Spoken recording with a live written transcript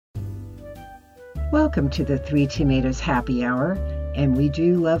Welcome to the Three Tomatoes Happy Hour, and we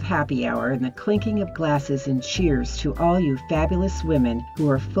do love happy hour and the clinking of glasses and cheers to all you fabulous women who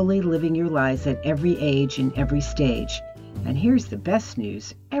are fully living your lives at every age and every stage. And here's the best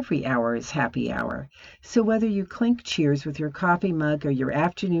news, every hour is happy hour. So whether you clink cheers with your coffee mug or your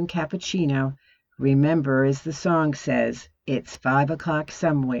afternoon cappuccino, remember, as the song says, it's 5 o'clock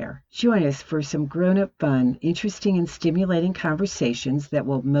somewhere. Join us for some grown-up fun, interesting and stimulating conversations that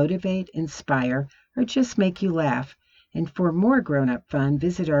will motivate, inspire, or just make you laugh. And for more grown-up fun,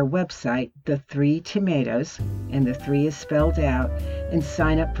 visit our website, The Three Tomatoes, and the three is spelled out, and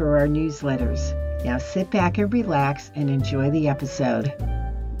sign up for our newsletters. Now sit back and relax and enjoy the episode.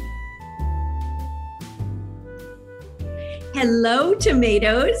 Hello,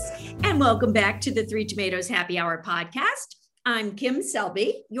 tomatoes, and welcome back to the Three Tomatoes Happy Hour podcast. I'm Kim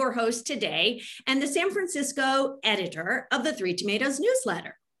Selby, your host today, and the San Francisco editor of the Three Tomatoes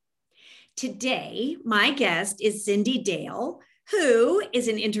newsletter. Today, my guest is Cindy Dale, who is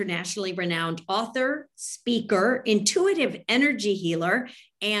an internationally renowned author, speaker, intuitive energy healer,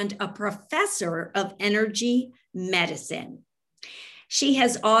 and a professor of energy medicine. She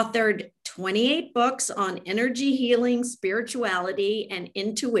has authored 28 books on energy healing, spirituality, and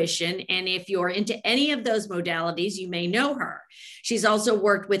intuition. And if you're into any of those modalities, you may know her. She's also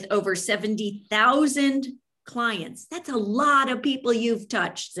worked with over 70,000 clients. That's a lot of people you've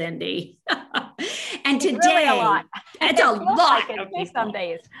touched, Cindy. And today, really a lot. It's a lot like of people. Some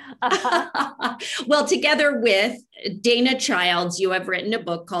days. Well, together with Dana Childs, you have written a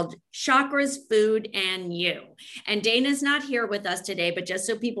book called Chakras, Food, and You. And Dana's not here with us today, but just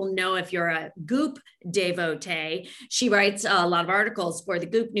so people know, if you're a Goop devotee, she writes a lot of articles for the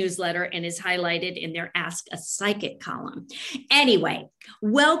Goop newsletter and is highlighted in their Ask a Psychic column. Anyway,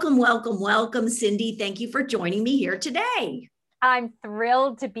 welcome, Cindy. Thank you for joining me here today. I'm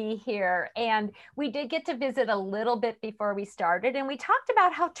thrilled to be here. And we did get to visit a little bit before we started. And we talked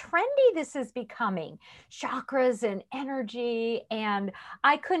about how trendy this is becoming, chakras and energy. And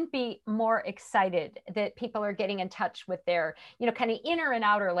I couldn't be more excited that people are getting in touch with their, kind of inner and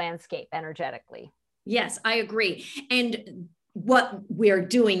outer landscape energetically. Yes, I agree. And what we're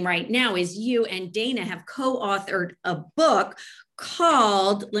doing right now is you and Dana have co-authored a book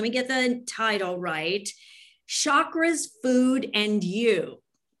called, let me get the title right, Chakras, Food, and You.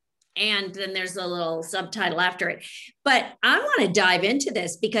 And then there's a little subtitle after it. But I want to dive into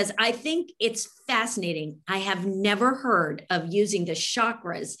this because I think it's fascinating. I have never heard of using the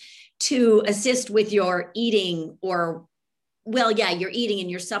chakras to assist with your eating or, well, yeah, your eating and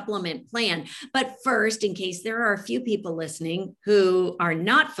your supplement plan. But first, in case there are a few people listening who are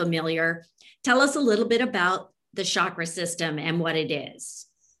not familiar, tell us a little bit about the chakra system and what it is.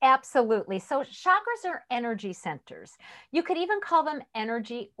 Absolutely. So chakras are energy centers. You could even call them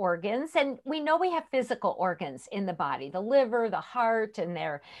energy organs. And we know we have physical organs in the body, the liver, the heart, and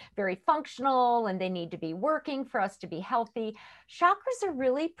they're very functional and they need to be working for us to be healthy. Chakras are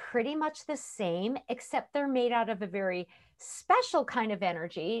really pretty much the same, except they're made out of a very special kind of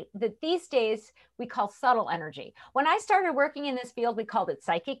energy that these days we call subtle energy. When I started working in this field, we called it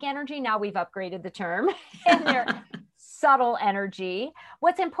psychic energy. Now we've upgraded the term and they're subtle energy.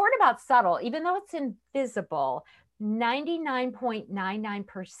 What's important about subtle, even though it's invisible,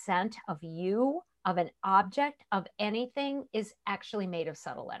 99.99% of you, of an object, of anything is actually made of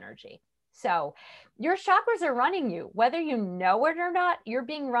subtle energy. So your chakras are running you, whether you know it or not, you're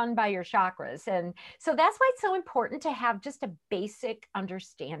being run by your chakras. And so that's why it's so important to have just a basic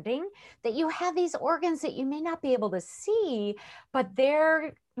understanding that you have these organs that you may not be able to see, but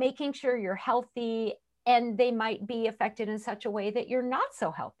they're making sure you're healthy, and they might be affected in such a way that you're not so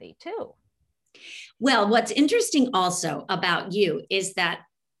healthy too. Well, what's interesting also about you is that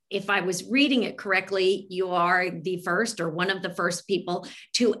if I was reading it correctly, you are the first or one of the first people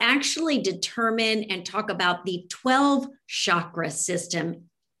to actually determine and talk about the 12 chakra system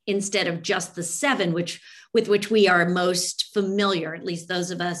instead of just the 7, with which we are most familiar, at least those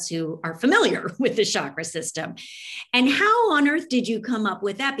of us who are familiar with the chakra system. And how on earth did you come up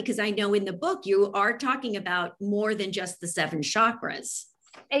with that? Because I know in the book you are talking about more than just the 7 chakras.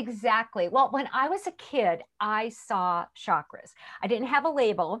 Exactly. Well, when I was a kid, I saw chakras. I didn't have a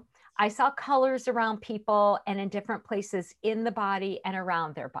label. I saw colors around people and in different places in the body and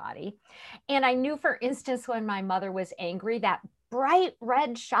around their body. And I knew, for instance, when my mother was angry, that bright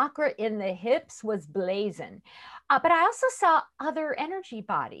red chakra in the hips was blazing. But I also saw other energy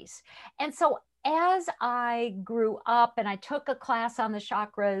bodies. And so as I grew up and I took a class on the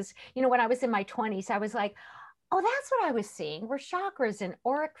chakras, when I was in my 20s, I was like, oh, that's what I was seeing were chakras and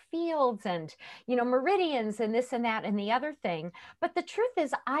auric fields and, meridians and this and that and the other thing. But the truth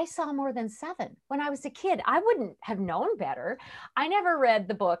is, I saw more than 7 when I was a kid. I wouldn't have known better. I never read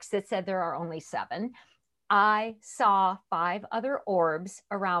the books that said there are only 7. I saw 5 other orbs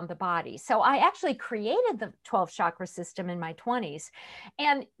around the body. So I actually created the 12 chakra system in my 20s.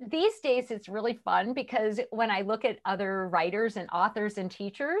 And these days it's really fun because when I look at other writers and authors and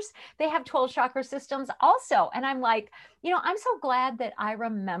teachers, they have 12 chakra systems also. And I'm like, I'm so glad that I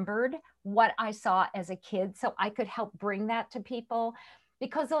remembered what I saw as a kid so I could help bring that to people,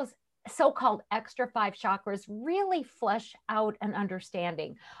 because those so-called extra 5 chakras really flesh out an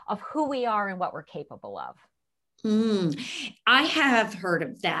understanding of who we are and what we're capable of. I have heard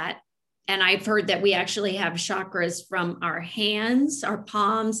of that. And I've heard that we actually have chakras from our hands, our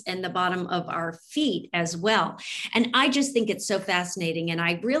palms, and the bottom of our feet as well. And I just think it's so fascinating. And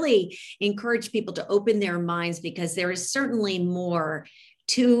I really encourage people to open their minds, because there is certainly more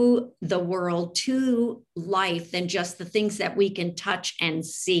to the world, to life, than just the things that we can touch and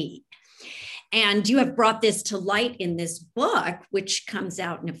see. And you have brought this to light in this book, which comes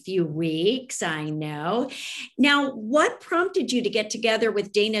out in a few weeks, I know. Now, what prompted you to get together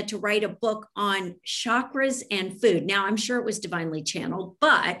with Dana to write a book on chakras and food? Now, I'm sure it was divinely channeled,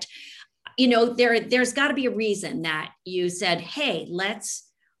 but there's got to be a reason that you said, hey, let's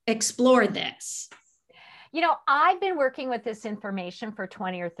explore this. I've been working with this information for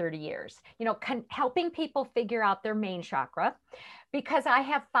 20 or 30 years, helping people figure out their main chakra, because I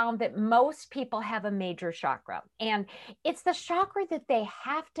have found that most people have a major chakra, and it's the chakra that they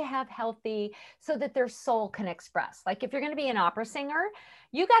have to have healthy so that their soul can express. Like if you're going to be an opera singer,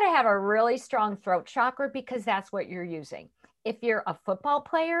 you got to have a really strong throat chakra, because that's what you're using. If you're a football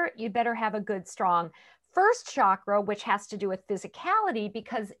player, you better have a good, strong first chakra, which has to do with physicality,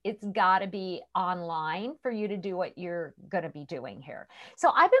 because it's got to be online for you to do what you're going to be doing here.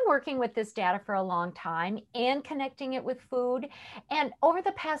 So I've been working with this data for a long time and connecting it with food. And over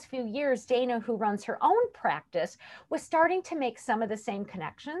the past few years, Dana, who runs her own practice, was starting to make some of the same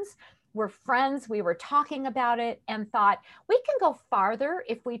connections. We're friends. We were talking about it and thought we can go farther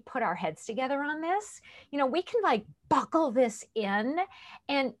if we put our heads together on this. We can like buckle this in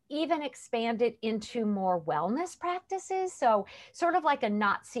and even expand it into more wellness practices. So sort of like a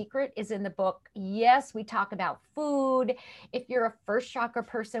not secret is in the book. Yes, we talk about food. If you're a first chakra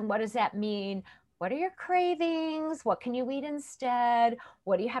person, what does that mean? What are your cravings? What can you eat instead?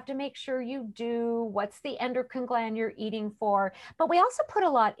 What do you have to make sure you do? What's the endocrine gland you're eating for? But we also put a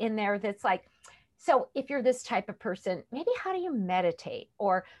lot in there that's like, so if you're this type of person, maybe how do you meditate?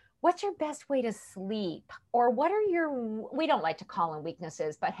 Or what's your best way to sleep? Or what are we don't like to call them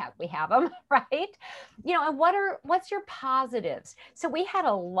weaknesses, but we have them, right? And what's your positives? So we had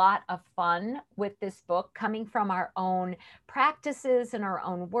a lot of fun with this book, coming from our own practices and our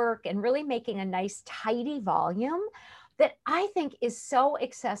own work, and really making a nice tidy volume that I think is so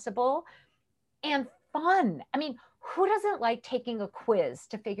accessible and fun. I mean, who doesn't like taking a quiz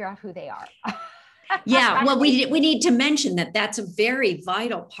to figure out who they are? Yeah, well, we need to mention that that's a very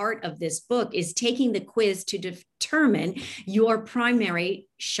vital part of this book, is taking the quiz to determine your primary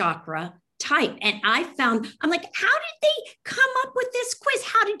chakra type. And I'm like, how did they come up with this quiz?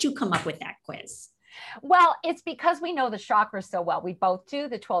 How did you come up with that quiz? Well, it's because we know the chakras so well. We both do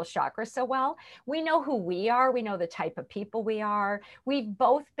the 12 chakras so well. We know who we are. We know the type of people we are. We've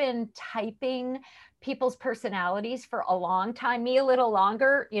both been typing people's personalities for a long time, me a little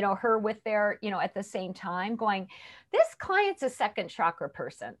longer, her with their, at the same time, going, this client's a 2nd chakra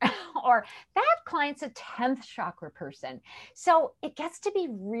person, or that client's a 10th chakra person. So it gets to be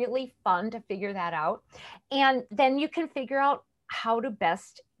really fun to figure that out. And then you can figure out how to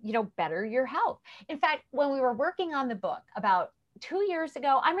best, better your health. In fact, when we were working on the book about 2 years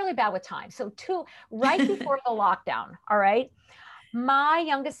ago, I'm really bad with time. So right before the lockdown, all right, my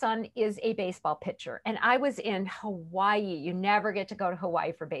youngest son is a baseball pitcher, and I was in Hawaii. You never get to go to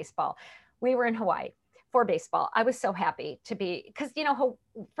Hawaii for baseball. We were in Hawaii for baseball. I was so happy to be, because,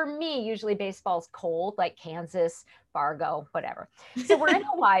 for me, usually baseball's cold, like Kansas, Fargo, whatever. So we're in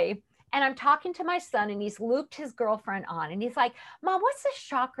Hawaii. And I'm talking to my son, and he's looped his girlfriend on, and he's like, Mom, what's the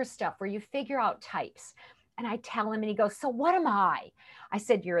chakra stuff where you figure out types? And I tell him, and he goes, so what am I? I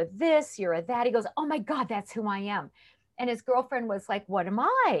said, you're a this, you're a that. He goes, oh my God, that's who I am. And his girlfriend was like, what am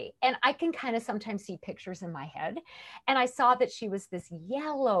I? And I can kind of sometimes see pictures in my head. And I saw that she was this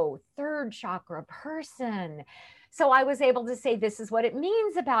yellow 3rd chakra person. So I was able to say, this is what it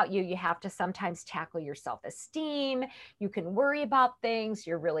means about you. You have to sometimes tackle your self-esteem. You can worry about things.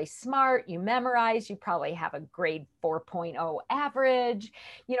 You're really smart. You memorize. You probably have a grade 4.0 average.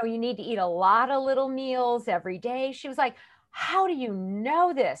 You know, you need to eat a lot of little meals every day. She was like, how do you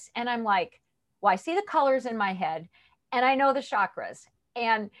know this? And I'm like, well, I see the colors in my head and I know the chakras.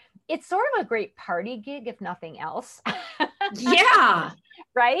 And it's sort of a great party gig, if nothing else. Yeah.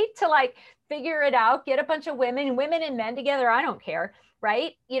 Right? To like figure it out, get a bunch of women and men together. I don't care.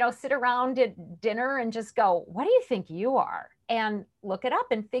 Right? You know, sit around at dinner and just go, what do you think you are? And look it up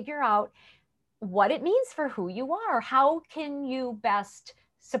and figure out what it means for who you are. How can you best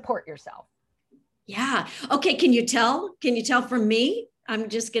support yourself? Yeah. Okay. Can you tell? Can you tell from me? I'm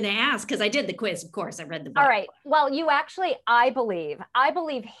just going to ask because I did the quiz. Of course, I read the book. All right. Well, you actually, I believe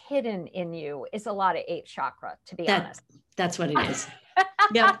hidden in you is a lot of 8th chakra, to be honest. That's what it is.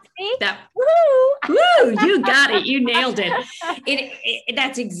 Yep. See? Woo! You got it. You nailed it.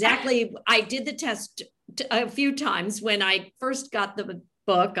 That's exactly, I did the test a few times when I first got the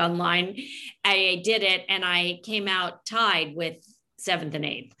book online. I did it and I came out tied with 7th and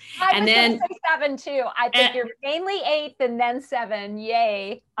 8th. And then 7 too. I think you're mainly 8th and then 7.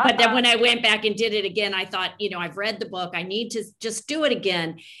 Yay. But then when I went back and did it again, I thought, you know, I've read the book. I need to just do it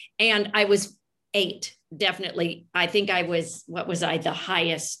again. And I was 8, definitely. I think I was, what was I, the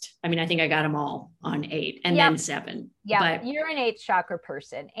highest? I mean, I think I got them all on 8 and then 7. Yeah, but you're an 8th chakra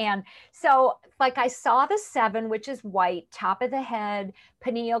person. And so like I saw the 7, which is white, top of the head,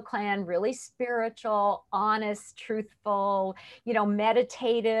 pineal gland, really spiritual, honest, truthful, you know,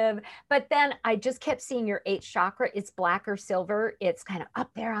 meditative. But then I just kept seeing your 8th chakra. It's black or silver. It's kind of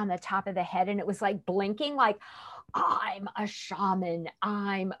up there on the top of the head. And it was like blinking, like, I'm a shaman,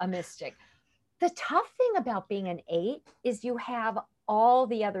 I'm a mystic. The tough thing about being an 8 is you have all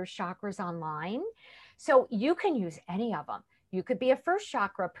the other chakras online. So you can use any of them. You could be a 1st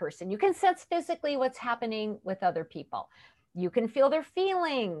chakra person. You can sense physically what's happening with other people. You can feel their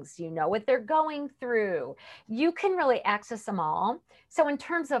feelings. You know what they're going through. You can really access them all. So in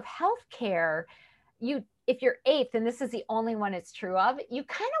terms of healthcare, if you're 8th, and this is the only one it's true of, you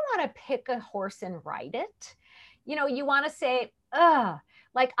kind of want to pick a horse and ride it. You know, you want to say,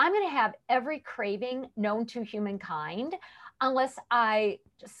 like I'm going to have every craving known to humankind unless I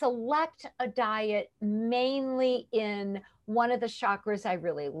select a diet mainly in one of the chakras I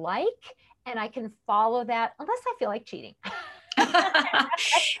really like, and I can follow that unless I feel like cheating.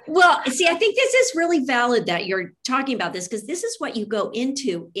 Well, see, I think this is really valid that you're talking about this because this is what you go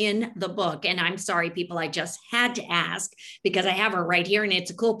into in the book. And I'm sorry, people, I just had to ask because I have her right here and it's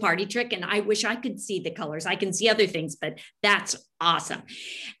a cool party trick. And I wish I could see the colors. I can see other things, but that's awesome.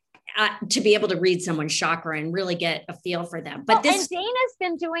 To be able to read someone's chakra and really get a feel for them. But and Dana's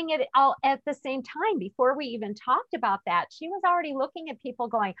been doing it all at the same time. Before we even talked about that, she was already looking at people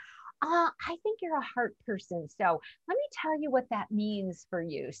going, I think you're a heart person. So let me tell you what that means for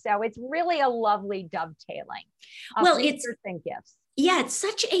you. So it's really a lovely dovetailing. Well, it's gifts. Yeah, it's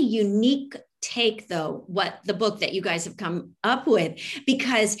such a unique take, though, what the book that you guys have come up with,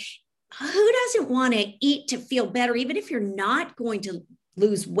 because who doesn't want to eat to feel better, even if you're not going to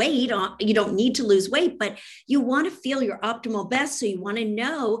lose weight? You don't need to lose weight, but you want to feel your optimal best. So you want to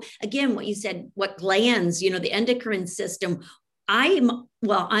know, again, what you said, what glands, you know, the endocrine system. I'm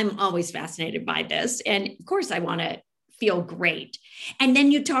always fascinated by this. And of course, I want to feel great. And then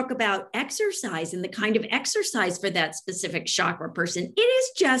you talk about exercise and the kind of exercise for that specific chakra person.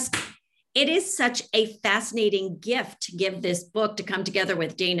 It is such a fascinating gift to give this book, to come together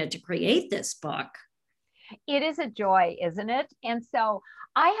with Dana to create this book. It is a joy, isn't it? And so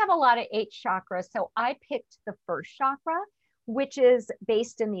I have a lot of 8th chakra. So I picked the 1st chakra, which is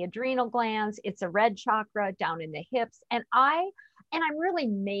based in the adrenal glands. It's a red chakra down in the hips. And I'm really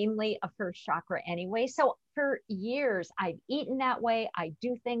mainly a 1st chakra anyway. So for years, I've eaten that way. I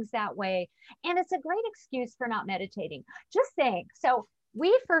do things that way. And it's a great excuse for not meditating. Just think. So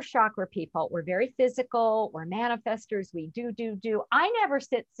we 1st chakra people, we're very physical. We're manifestors. We do. I never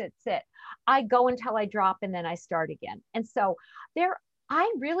sit. I go until I drop and then I start again. And so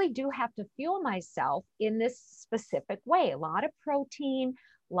I really do have to fuel myself in this specific way. A lot of protein,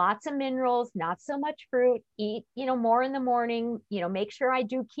 lots of minerals, not so much fruit, eat, more in the morning, make sure I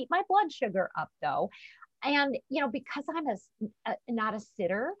do keep my blood sugar up though. And, because I'm not a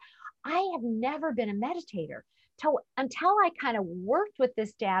sitter, I have never been a meditator until I kind of worked with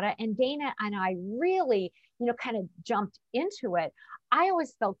this data, and Dana and I really, kind of jumped into it. I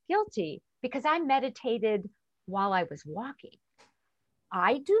always felt guilty because I meditated while I was walking.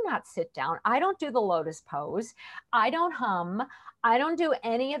 I do not sit down. I don't do the lotus pose. I don't hum. I don't do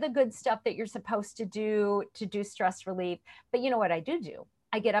any of the good stuff that you're supposed to do stress relief. But you know what I do?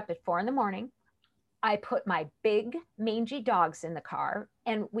 I get up at 4 a.m. I put my big mangy dogs in the car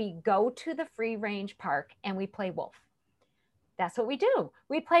and we go to the free range park and we play wolf. That's what we do.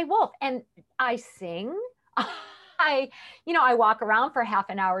 We play wolf and I sing. I walk around for half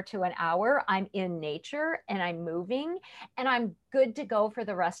an hour to an hour. I'm in nature and I'm moving and I'm good to go for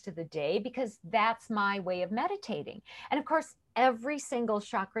the rest of the day because that's my way of meditating. And of course, every single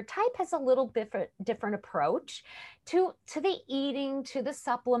chakra type has a little different approach to the eating, to the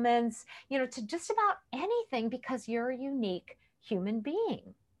supplements, to just about anything because you're a unique human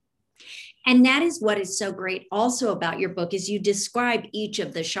being. And that is what is so great also about your book is you describe each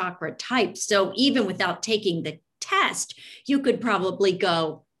of the chakra types. So even without taking the test, you could probably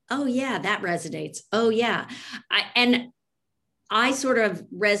go, oh yeah, that resonates. Oh yeah. I sort of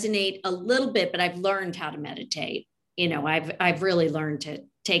resonate a little bit, but I've learned how to meditate. I've really learned to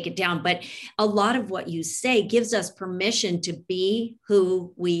take it down. But a lot of what you say gives us permission to be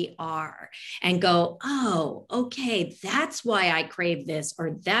who we are and go, oh, okay, that's why I crave this,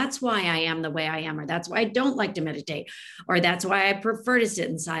 or that's why I am the way I am, or that's why I don't like to meditate, or that's why I prefer to sit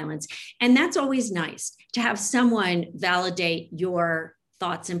in silence. And that's always nice to have someone validate your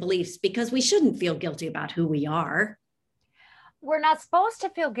thoughts and beliefs because we shouldn't feel guilty about who we are. We're not supposed to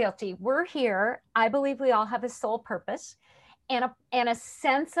feel guilty. We're here. I believe we all have a soul purpose and a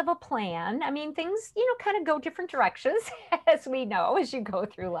sense of a plan. I mean, things, kind of go different directions as we know, as you go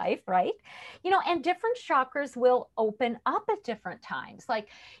through life, right? And different chakras will open up at different times. Like,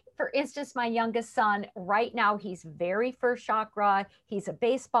 for instance, my youngest son, right now, he's very first chakra. He's a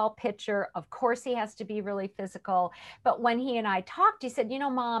baseball pitcher. Of course, he has to be really physical. But when he and I talked, he said,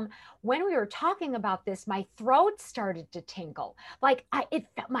 Mom, when we were talking about this, my throat started to tingle. Like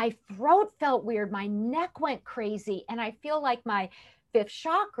my throat felt weird. My neck went crazy. And I feel like my fifth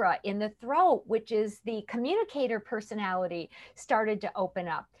chakra in the throat, which is the communicator personality, started to open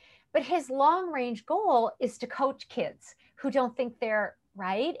up. But his long range goal is to coach kids who don't think they're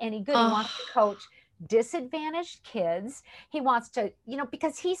right any good. He wants to coach disadvantaged kids. He wants to,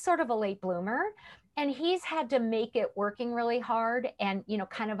 because he's sort of a late bloomer and he's had to make it working really hard and,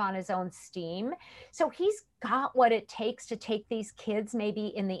 kind of on his own steam. So he's got what it takes to take these kids maybe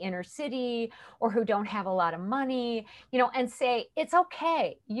in the inner city or who don't have a lot of money, and say, it's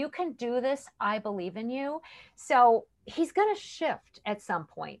okay. You can do this. I believe in you. So he's going to shift at some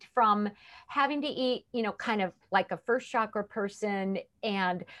point from having to eat, kind of like a first chakra person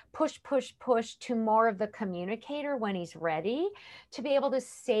and push to more of the communicator when he's ready to be able to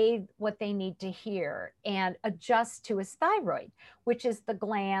say what they need to hear and adjust to his thyroid, which is the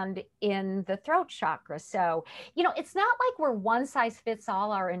gland in the throat chakra. So, it's not like we're one size fits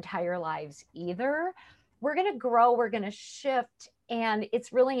all our entire lives either. We're going to grow, we're going to shift. And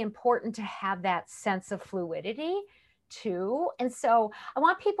it's really important to have that sense of fluidity too. And so I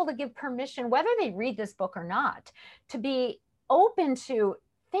want people to give permission, whether they read this book or not, to be open to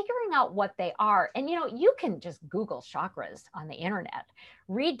figuring out what they are. And, you can just Google chakras on the internet,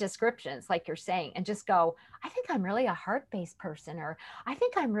 read descriptions like you're saying, and just go, I think I'm really a heart-based person, or I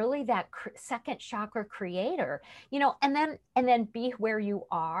think I'm really that second chakra creator, and then be where you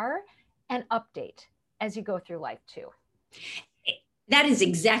are and update as you go through life too. That is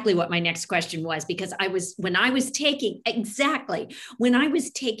exactly what my next question was, because when I was taking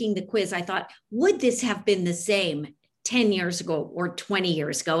the quiz, I thought, would this have been the same 10 years ago or 20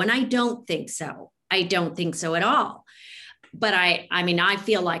 years ago? And I don't think so. I don't think so at all. But I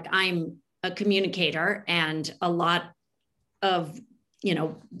feel like I'm a communicator, and a lot of,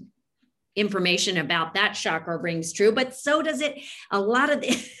 information about that chakra rings true, but so does it. A lot of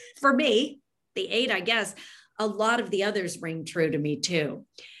for me, the 8, I guess, a lot of the others ring true to me too.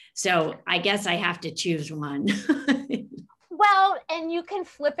 So I guess I have to choose one. Well, and you can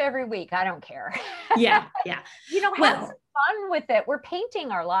flip every week. I don't care. Yeah. Have some fun with it. We're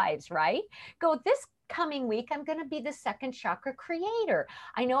painting our lives, right? Go, this coming week, I'm going to be the second chakra creator.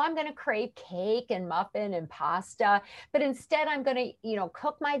 I know I'm going to crave cake and muffin and pasta, but instead I'm going to,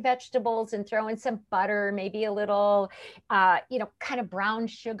 cook my vegetables and throw in some butter, maybe a little, kind of brown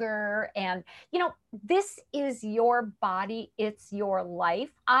sugar. And, this is your body. It's your life.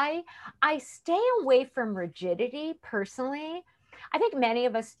 I stay away from rigidity personally. I think many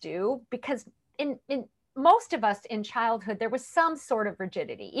of us do, because in most of us in childhood, there was some sort of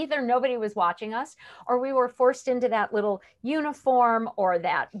rigidity. Either nobody was watching us, or we were forced into that little uniform or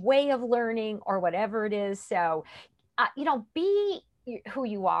that way of learning or whatever it is. So, be who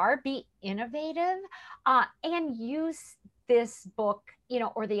you are, be innovative, and use this book,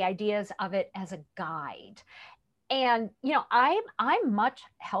 or the ideas of it as a guide. And, I'm much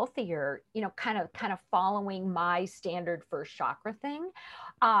healthier, kind of following my standard first chakra thing.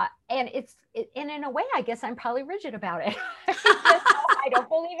 And and in a way, I guess I'm probably rigid about it. I don't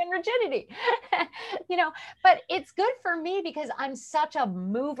believe in rigidity, but it's good for me because I'm such a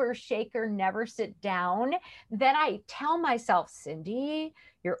mover, shaker, never sit down. Then I tell myself, Cindy,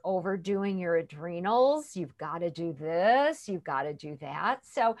 you're overdoing your adrenals. You've got to do this. You've got to do that.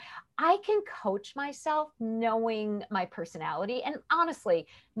 So I can coach myself knowing my personality and honestly,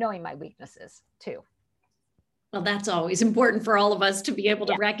 knowing my weaknesses too. Well, that's always important for all of us to be able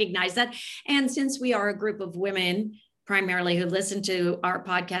to recognize that. And since we are a group of women, primarily who listen to our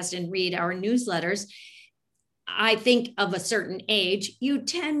podcast and read our newsletters, I think of a certain age, you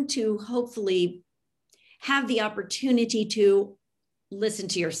tend to hopefully have the opportunity to listen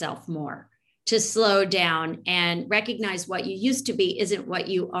to yourself more, to slow down and recognize what you used to be isn't what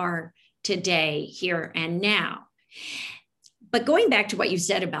you are today, here and now. But going back to what you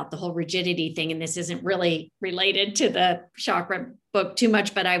said about the whole rigidity thing, and this isn't really related to the chakra book too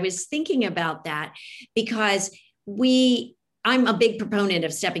much, but I was thinking about that because I'm a big proponent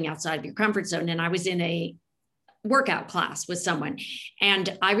of stepping outside of your comfort zone. And I was in a workout class with someone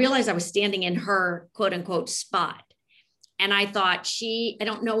and I realized I was standing in her quote unquote spot. And I thought I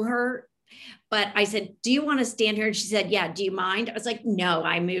don't know her, but I said, do you want to stand here? And she said, yeah, do you mind? I was like, no,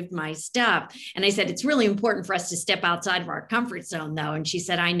 I moved my stuff. And I said, it's really important for us to step outside of our comfort zone though. And she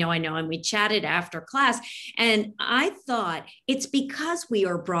said, I know. And we chatted after class. And I thought it's because we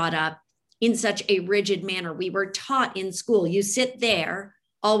are brought up in such a rigid manner. We were taught in school, you sit there,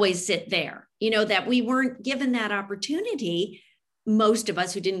 always sit there, that we weren't given that opportunity. Most of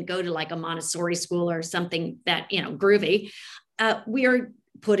us who didn't go to like a Montessori school or something that, groovy, we are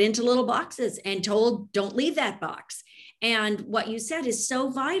put into little boxes and told, don't leave that box. And what you said is so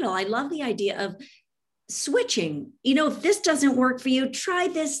vital. I love the idea of switching. If this doesn't work for you, try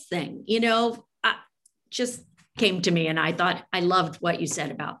this thing, just came to me. And I thought I loved what you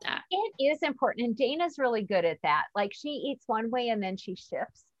said about that. It is important. And Dana's really good at that. Like she eats one way and then she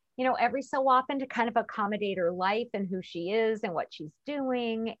shifts, every so often to kind of accommodate her life and who she is and what she's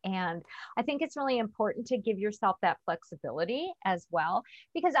doing. And I think it's really important to give yourself that flexibility as well,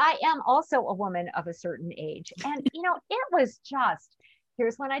 because I am also a woman of a certain age. And, it was just,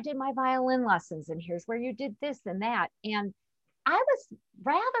 here's when I did my violin lessons and here's where you did this and that. And I was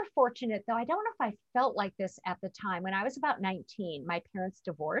rather fortunate, though I don't know if I felt like this at the time. When I was about 19, my parents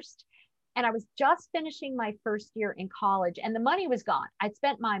divorced. And I was just finishing my first year in college and the money was gone. I'd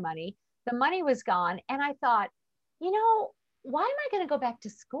spent my money. The money was gone. And I thought, why am I going to go back to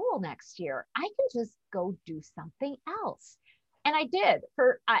school next year? I can just go do something else. And I did.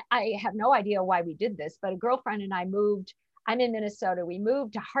 I have no idea why we did this, but a girlfriend and I moved. I'm in Minnesota. We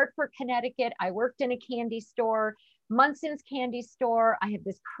moved to Hartford, Connecticut. I worked in a candy store, Munson's candy store. I had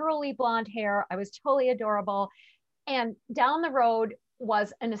this curly blonde hair. I was totally adorable. And down the road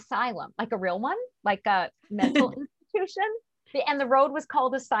was an asylum, like a real one, like a mental institution. And the road was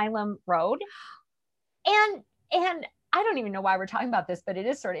called Asylum Road. And I don't even know why we're talking about this, but it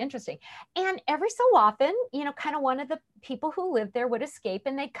is sort of interesting. And every so often, kind of one of the people who lived there would escape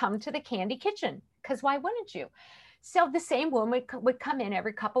and they'd come to the candy kitchen, because why wouldn't you? So the same woman would come in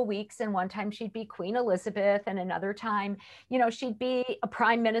every couple of weeks. And one time she'd be Queen Elizabeth. And another time, she'd be a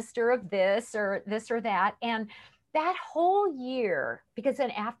prime minister of this or that. And that whole year, because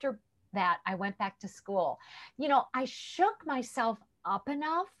then after that, I went back to school, I shook myself up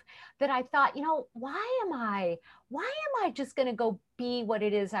enough that I thought, why am I just going to go be what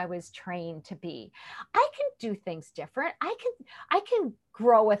it is I was trained to be? I can do things different. I can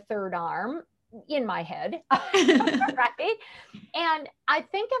grow a third arm in my head, right? And I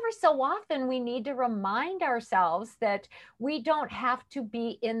think every so often we need to remind ourselves that we don't have to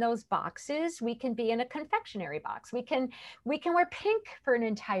be in those boxes. We can be in a confectionery box. We can wear pink for an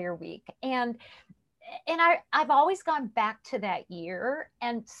entire week. And I've always gone back to that year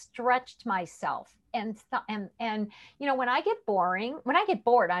and stretched myself. And when I get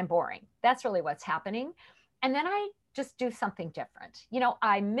bored, I'm boring. That's really what's happening. And then I just do something different.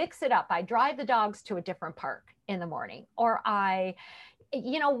 I mix it up. I drive the dogs to a different park in the morning, or I,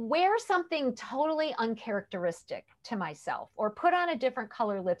 wear something totally uncharacteristic to myself, or put on a different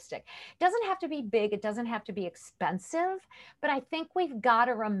color lipstick. It doesn't have to be big. It doesn't have to be expensive, but I think we've got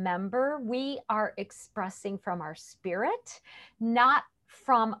to remember we are expressing from our spirit, not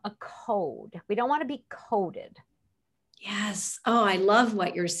from a code. We don't want to be coded. Yes. Oh, I love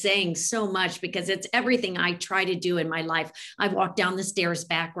what you're saying so much because it's everything I try to do in my life. I walk down the stairs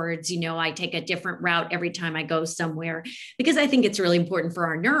backwards. I take a different route every time I go somewhere because I think it's really important for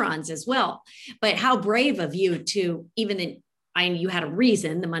our neurons as well. But how brave of you to you had a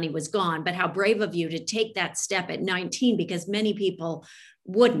reason the money was gone, but how brave of you to take that step at 19 because many people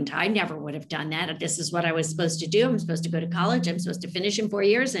wouldn't. I never would have done that. This is what I was supposed to do. I'm supposed to go to college. I'm supposed to finish in 4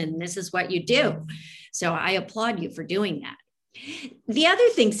 years, and this is what you do. So I applaud you for doing that. The other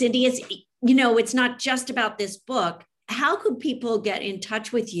thing, Cindy, is, it's not just about this book. How could people get in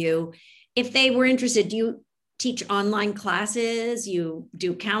touch with you if they were interested? Do you teach online classes? You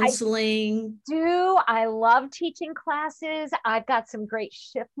do counseling? I love teaching classes. I've got some great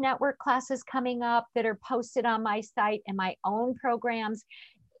Shift Network classes coming up that are posted on my site and my own programs.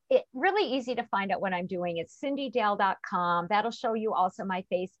 It's really easy to find out what I'm doing. It's cindydale.com. That'll show you also my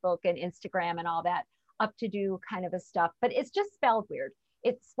Facebook and Instagram and all that up to do kind of a stuff, but it's just spelled weird.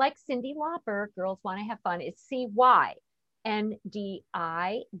 It's like Cyndi Lauper, Girls Want to Have Fun. It's CYNDIDALE.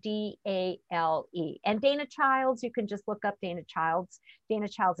 And Dana Childs, you can just look up Dana Childs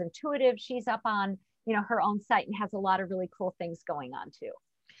Intuitive. She's up on, her own site and has a lot of really cool things going on too.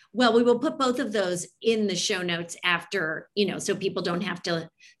 Well, we will put both of those in the show notes after, so people don't have to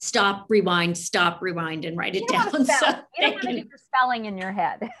stop, rewind, and write it down. So you don't want to get your spelling in your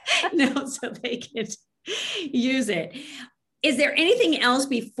head. No, so they can use it. Is there anything else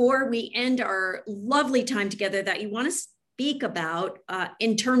before we end our lovely time together that you want to speak about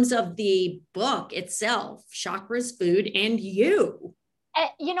in terms of the book itself, Chakras, Food, and You?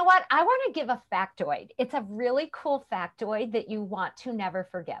 You know what? I want to give a factoid. It's a really cool factoid that you want to never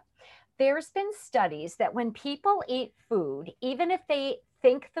forget. There's been studies that when people eat food, even if they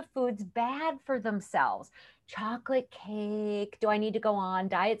think the food's bad for themselves, chocolate cake, do I need to go on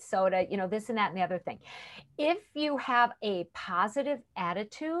diet soda, this and that and the other thing. If you have a positive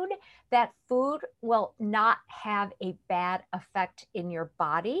attitude, that food will not have a bad effect in your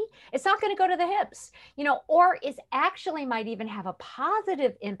body. It's not going to go to the hips, or is actually might even have a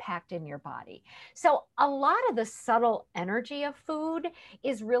positive impact in your body. So a lot of the subtle energy of food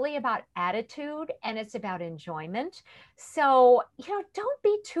is really about attitude and it's about enjoyment. So, don't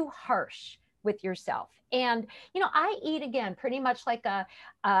be too harsh with yourself. And, I eat, again, pretty much like a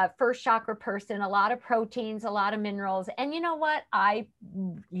first chakra person, a lot of proteins, a lot of minerals. And you know what? I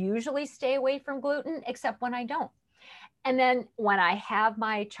usually stay away from gluten, except when I don't. And then when I have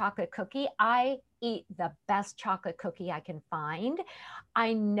my chocolate cookie, I eat the best chocolate cookie I can find.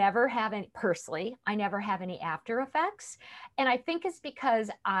 I never have any after effects. And I think it's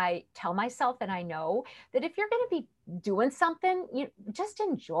because I tell myself, and I know that if you're going to be doing something, you just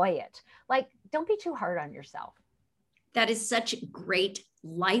enjoy it. Like, don't be too hard on yourself. That is such great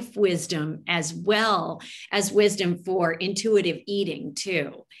life wisdom, as well as wisdom for intuitive eating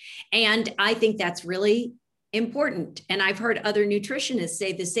too. And I think that's really important. And I've heard other nutritionists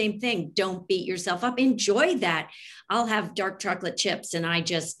say the same thing. Don't beat yourself up. Enjoy that. I'll have dark chocolate chips, and I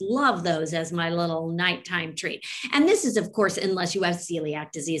just love those as my little nighttime treat. And this is, of course, unless you have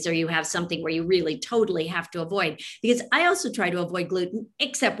celiac disease or you have something where you really totally have to avoid, because I also try to avoid gluten,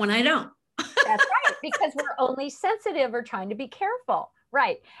 except when I don't. That's right, because we're only sensitive or trying to be careful.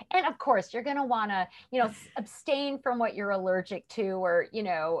 Right. And of course, you're going to want to, abstain from what you're allergic to, or,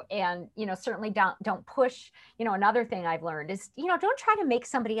 and, certainly don't push. Another thing I've learned is, don't try to make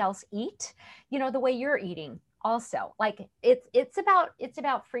somebody else eat, the way you're eating also. Like it's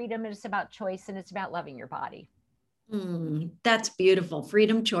about freedom, and it's about choice, and it's about loving your body. That's beautiful.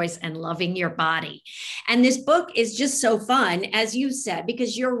 Freedom, choice, and loving your body. And this book is just so fun, as you said,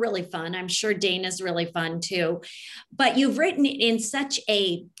 because you're really fun. I'm sure Dana's really fun too. But you've written it in such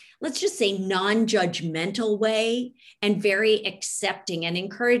a, let's just say, non-judgmental way, and very accepting, and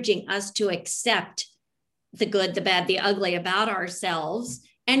encouraging us to accept the good, the bad, the ugly about ourselves,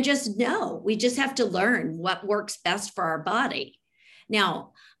 and just know we just have to learn what works best for our body.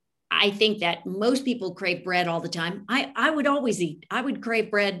 Now, I think that most people crave bread all the time. I would always eat. I would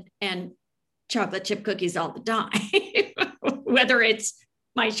crave bread and chocolate chip cookies all the time, whether it's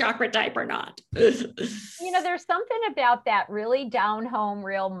my chakra type or not. There's something about that really down home,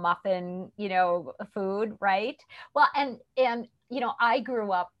 real muffin, food, right? Well, and I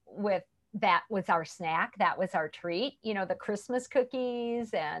grew up with that was our snack. That was our treat, the Christmas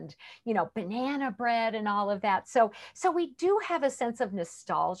cookies and, banana bread and all of that. So we do have a sense of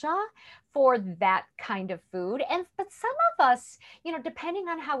nostalgia for that kind of food. But some of us, depending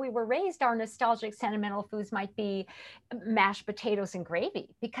on how we were raised, our nostalgic sentimental foods might be mashed potatoes and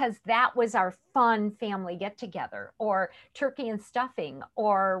gravy, because that was our fun family get together, or turkey and stuffing,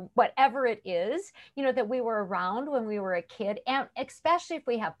 or whatever it is, that we were around when we were a kid. And especially if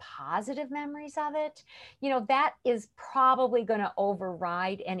we have positive memories of it, that is probably going to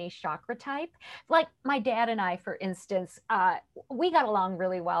override any chakra type. Like my dad and I, for instance, we got along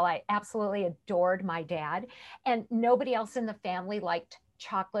really well. I absolutely adored my dad, and nobody else in the family liked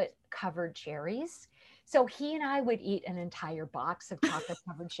chocolate covered cherries. So he and I would eat an entire box of chocolate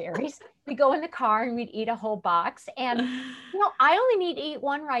covered cherries. We'd go in the car and we'd eat a whole box. And, I only need to eat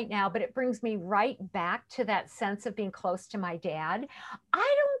one right now, but it brings me right back to that sense of being close to my dad.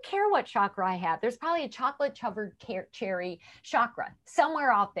 I don't care what chakra I have. There's probably a chocolate covered cherry chakra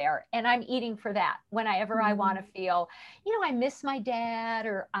somewhere out there. And I'm eating for that whenever I want to feel, I miss my dad,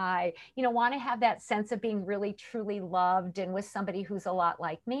 or I, want to have that sense of being really, truly loved and with somebody who's a lot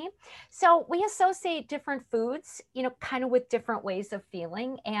like me. So we associate different foods, kind of with different ways of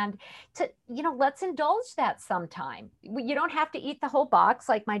feeling. And let's indulge that sometime. You don't have to eat the whole box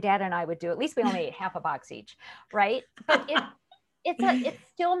like my dad and I would do. At least we only ate half a box each, right? But it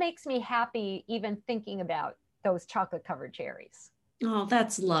still makes me happy even thinking about those chocolate covered cherries. Oh,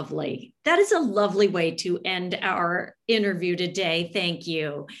 that's lovely. That is a lovely way to end our interview today. Thank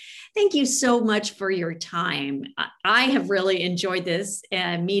you. Thank you so much for your time. I have really enjoyed this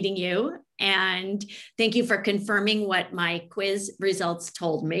meeting you. And thank you for confirming what my quiz results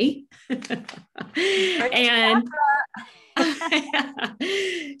told me. And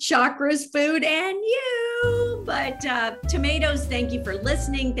chakras, food, and you. But tomatoes, thank you for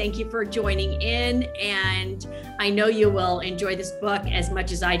listening. Thank you for joining in. And I know you will enjoy this book as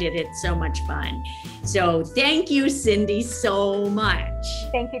much as I did. It's so much fun. So thank you, Cindy, so much.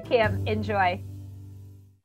 Thank you, Kim. Enjoy.